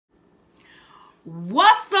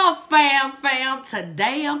What's up, fam?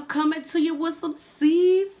 Today I'm coming to you with some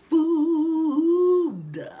seafood.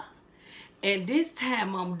 And this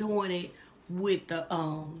time I'm doing it with the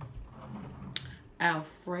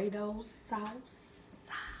Alfredo sauce.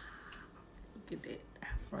 Look at that,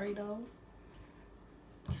 Alfredo.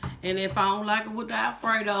 And if I don't like it with the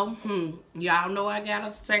Alfredo, y'all know I got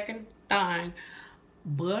a second thing.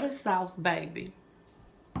 Butter sauce, baby.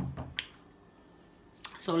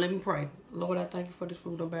 So let me pray. Lord, I thank you for this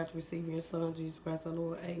food I'm about to receive in your son, Jesus Christ, our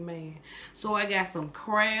Lord. Amen. So I got some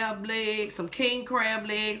crab legs, some king crab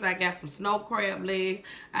legs. I got some snow crab legs.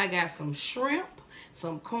 I got some shrimp,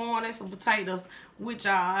 some corn, and some potatoes, which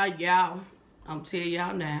y'all, I'm telling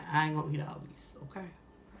y'all now, I ain't gonna eat all these, okay?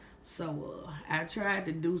 So I tried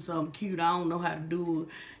to do something cute. I don't know how to do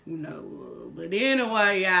it, but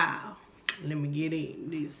anyway, y'all, let me get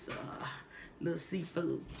in this little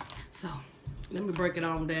seafood. So let me break it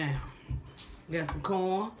on down. Got some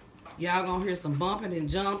corn. Y'all gonna hear some bumping and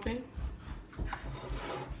jumping.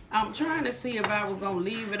 I'm trying to see if I was gonna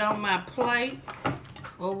leave it on my plate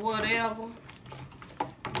or whatever.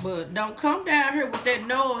 But don't come down here with that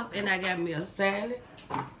noise. And I got me a salad.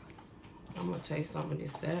 I'm gonna taste some of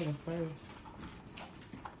this salad first.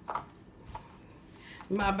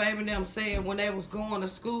 My baby them said when they was going to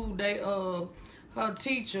school, they her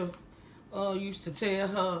teacher used to tell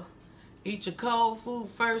her, eat your cold food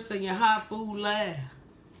first and your hot food last.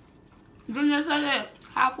 Didn't you say that?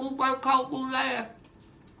 Hot food first, cold food last.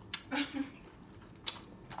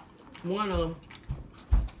 One of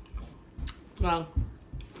them.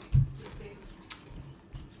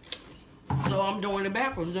 So I'm doing it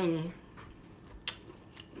backwards, then.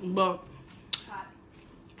 But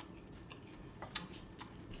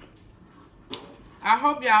I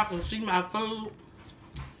hope y'all can see my food.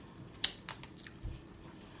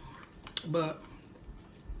 But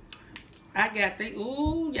I got the,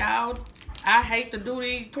 ooh, y'all, I hate to do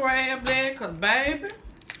these crab legs, cause baby,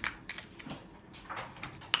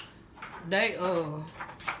 they hurt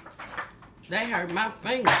my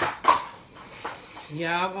fingers.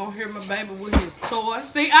 Y'all gonna hear my baby with his toy.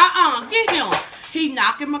 See, get him. He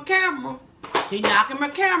knocking my camera. He knocking my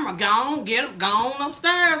camera. Go on, get him. Go on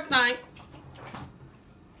upstairs, thing.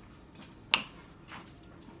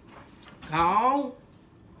 Go on.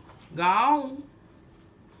 Go on.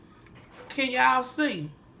 Can y'all see?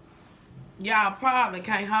 Y'all probably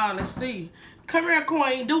can't hardly see. Come here,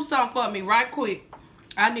 Queen. Do something for me right quick.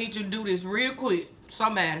 I need you to do this real quick.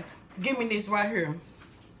 Somebody. Give me this right here.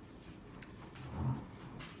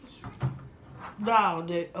 No,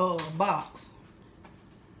 that box.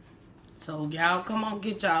 So y'all come on,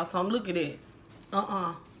 get y'all some. Look at that.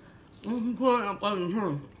 Put it up on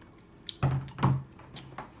here.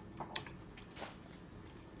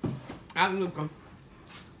 I'm looking.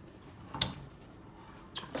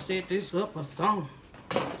 Set this up or something.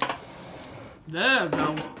 There we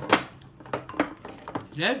go.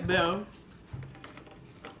 That's better.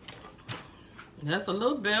 That's a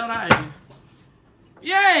little better, ain't it?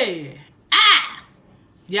 Yeah.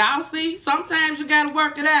 Y'all see? Sometimes you gotta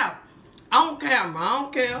work it out. On camera, I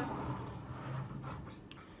don't care.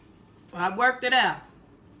 I worked it out.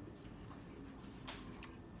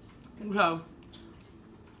 So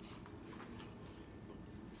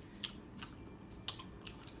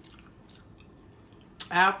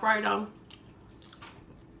Alfredo.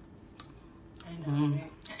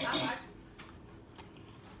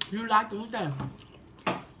 You like to eat that?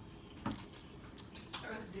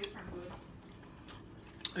 It's different,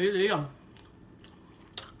 but It is.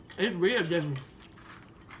 It's real different.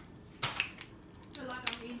 I feel like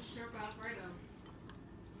I'm eating shrimp Alfredo.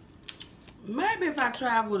 Maybe if I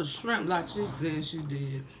tried with a shrimp like she said she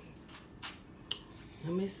did.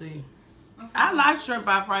 Let me see. I like shrimp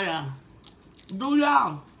Alfredo. Do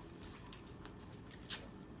y'all?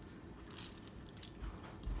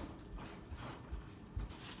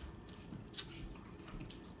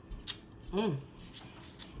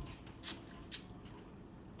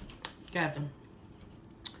 Got them.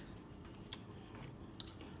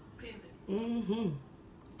 Pivot. Oh my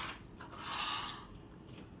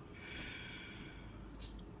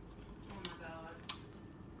God.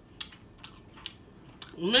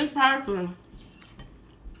 Me personally,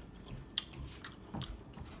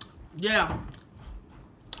 yeah,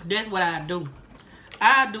 that's what I do.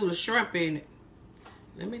 I do the shrimp in it.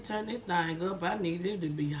 Let me turn this thing up. I need it to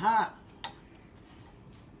be hot.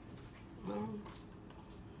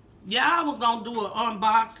 Yeah, I was gonna do an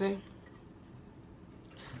unboxing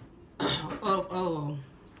of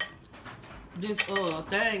this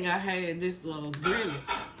thing I had, this grill,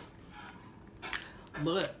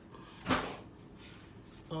 but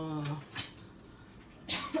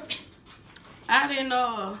I didn't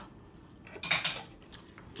I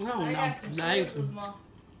don't I know. got some Cheetos, Mom.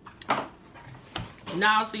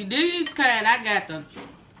 Now see these kind I got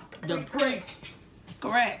the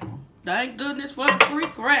pre-crack. Thank goodness for the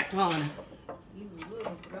pre-crack, honey. You was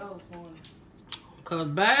looking for those ones. Cause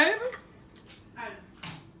baby, Hey,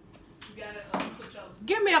 you gotta put your...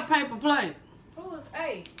 give me a paper plate. Who is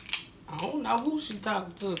A? I don't know who she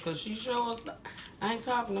talking to, cause she sure ain't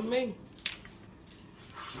talking to me.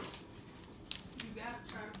 You gotta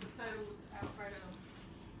try the potato with Alfredo.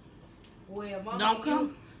 Well, Mama, Don't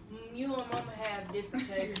come. You and Mama have different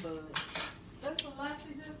taste buds. That's what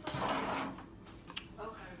she just told me.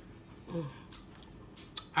 Okay.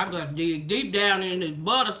 I gotta dig deep down in this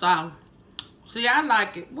butter sauce. See, I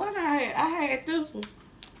like it. What I had this one.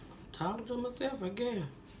 Talking to myself again.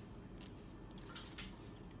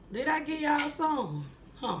 Did I give y'all some?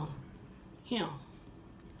 Huh? Here.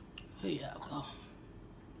 Here y'all go.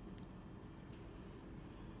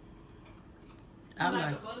 I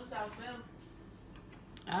like the butter sauce better.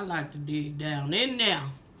 I like to dig down in there.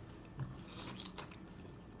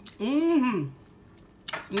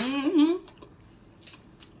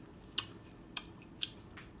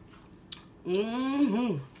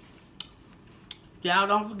 Y'all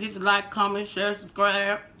don't forget to like, comment, share,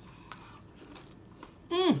 subscribe.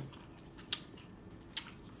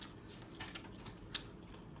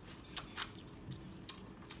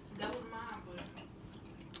 That was mine, but...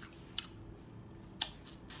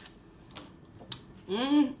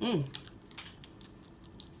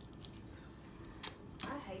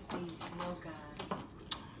 I hate these snow kind.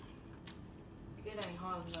 It ain't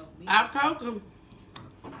hard enough. I told them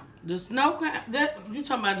the snow crab. That you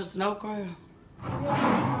talking about the snow crab? It ain't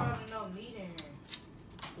hard enough meat in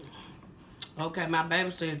here. Okay, my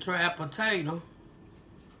baby said try a potato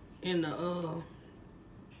in the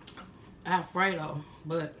Alfredo,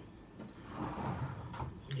 but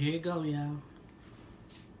here you go, y'all.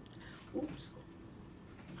 Oops.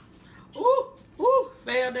 Ooh,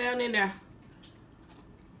 fell down in there.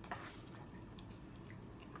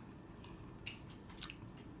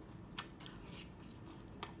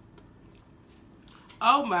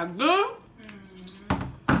 Oh my god.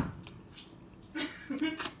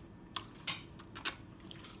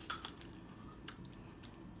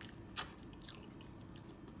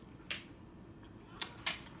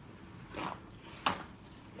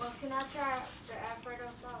 Well, can I try the Alfredo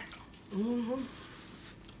sauce?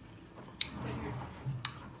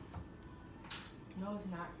 No,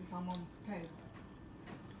 it's not. It's on the potato.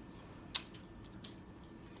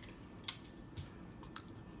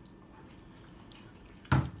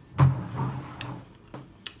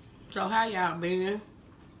 So how y'all been?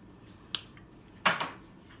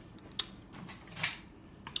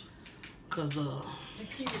 Cause The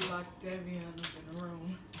kid locked Devian up in the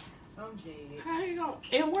room. I'm dead. how he go?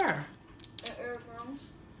 In where? The air room.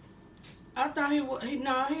 I thought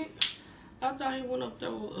I thought he went up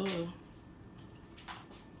there with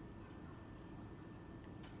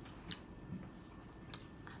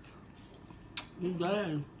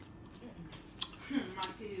Daddy. My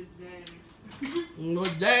kid's daddy.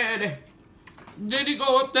 With Daddy. Did he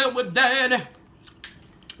go up there with Daddy?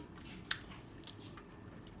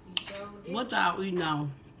 He showed it. What y'all eating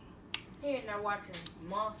on? He in there watching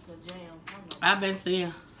Monster Jam. I've been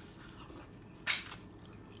seeing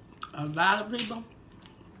a lot of people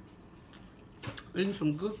eating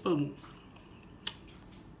some good food.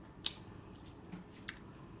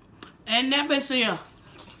 And I've been seeing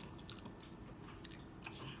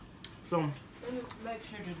some Let me make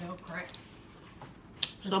sure there's no crack.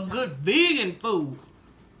 good vegan food.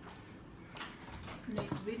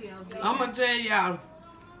 Next video. I'm gonna tell y'all,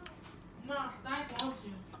 No, Stank wants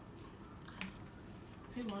you.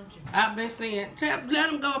 He wants you. I've been seeing, let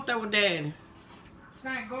him go up there with Daddy.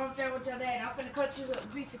 Stank, go up there with your dad. I'm finna cut you a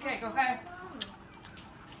piece of cake, okay?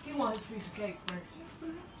 He wants his piece of cake first.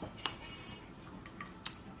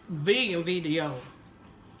 Vegan video.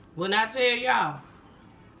 When I tell y'all,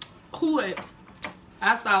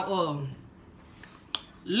 I saw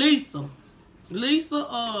Lisa,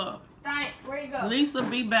 Stank, where you go? Lisa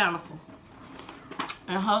Be Bountiful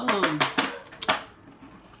and her husband.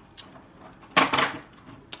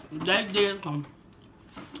 They did some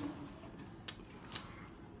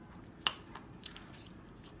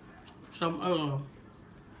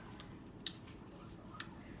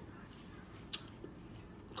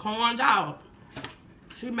corn dog.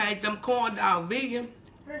 She made them corn dog vegan,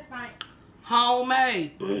 Here's Stank.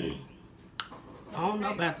 homemade. I don't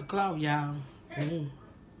know about the clout, y'all. And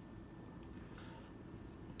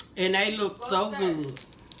they look so good.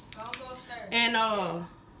 Go upstairs. And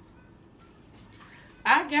I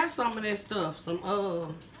I got some of that stuff. Some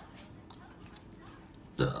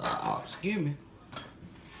excuse me.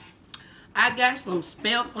 I got some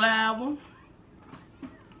spelt flour,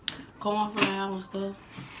 corn flour and stuff.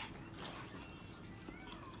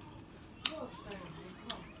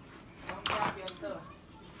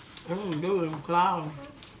 I'm doing cloud.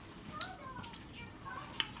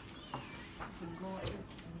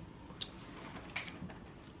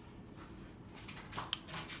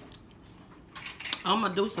 I'm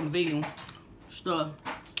gonna do some vegan stuff.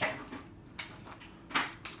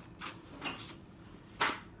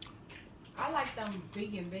 I like them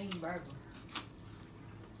vegan bean burgers.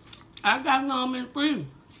 I got some in free.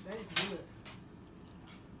 That is good.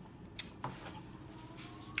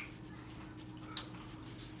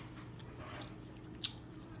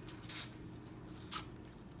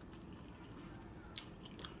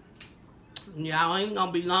 Y'all ain't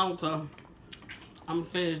gonna be long till I'm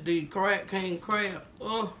finished these king crab.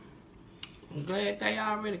 Oh, I'm glad they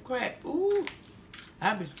already cracked. Ooh,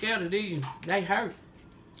 I be scared of these. They hurt.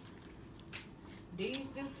 These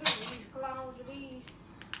do too. These claws of these.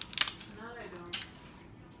 No, they don't.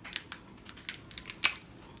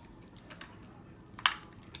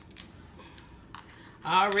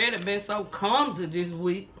 I already been so clumsy this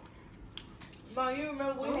week. Mom, you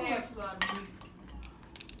remember we had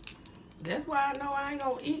That's why I know I ain't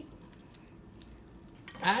gonna eat.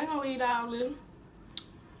 I ain't gonna eat all this.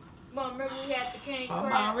 Mom, remember we had the king crab?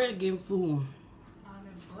 I'm already getting full. Oh,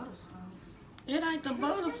 that butter sauce. It ain't the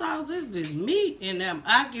butter sauce, it's this meat in them.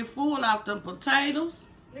 I get full off them potatoes.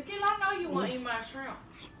 Nikita, I know you want to eat my shrimp.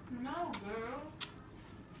 No,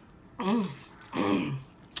 girl.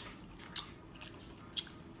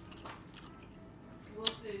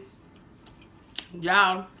 What's this?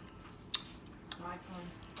 Y'all,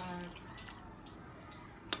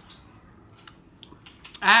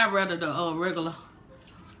 I'd rather the regular.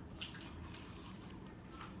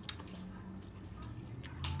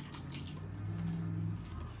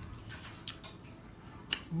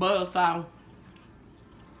 Butter sauce.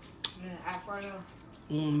 Yeah, Alfredo.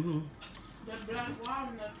 Mm-hmm. The black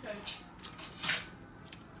walnut cake.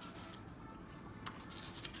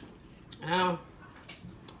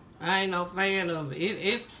 I ain't no fan of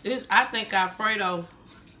it. I think Alfredo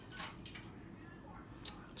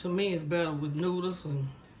to me is better with noodles and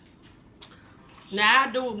now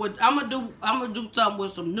I do it with I'm gonna do something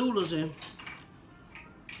with some noodles and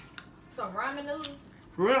Some ramen noodles?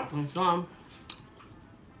 shrimp and some.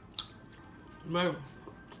 Man.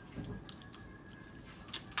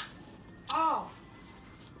 Oh.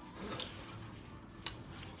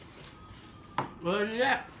 Other than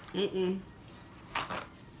that,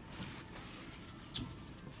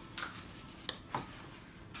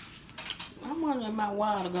 I'm gonna let my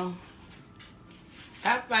water go.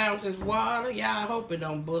 I found this water. Y'all hope it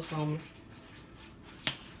don't bust on me.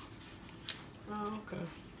 Oh, okay.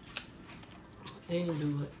 Ain't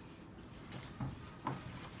do it.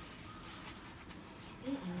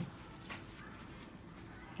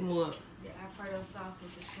 What? The Alfredo sauce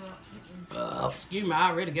with the shrimp. Excuse me, I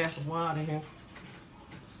already got some water in here.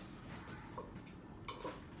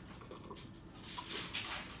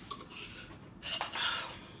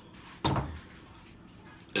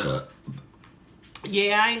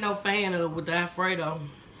 Yeah, I ain't no fan of it with the Alfredo.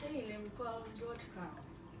 She ain't even close to Georgia Cow.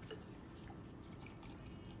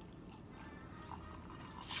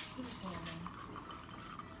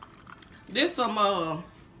 This some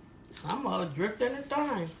drip in the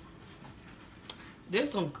thing.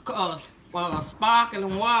 This some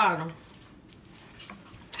sparkling water.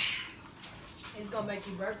 It's gonna make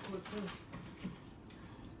you burp quick too.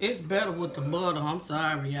 It's better with the butter. I'm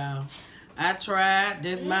sorry, y'all. I tried.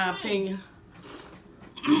 That's my opinion.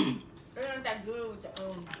 It ain't that good with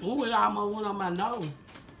the Ooh, it almost went on my nose.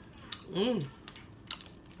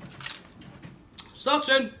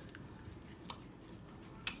 Suction.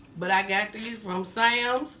 But I got these from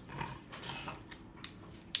Sam's.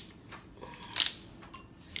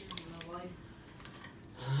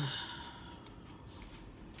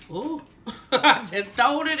 Ooh, I just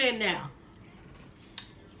throwed it in there.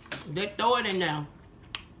 Just throw it in there.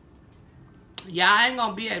 Y'all ain't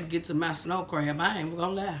gonna be able to get to my snow crab. I ain't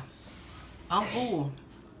gonna lie. I'm full.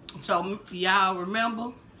 So y'all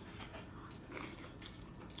remember?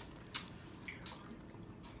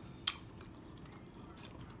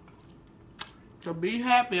 So be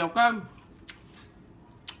happy, okay? And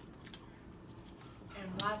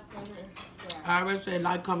like, comment, and subscribe. I already said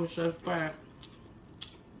like, comment, subscribe.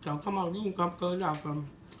 So come on, you can come cut it out for me.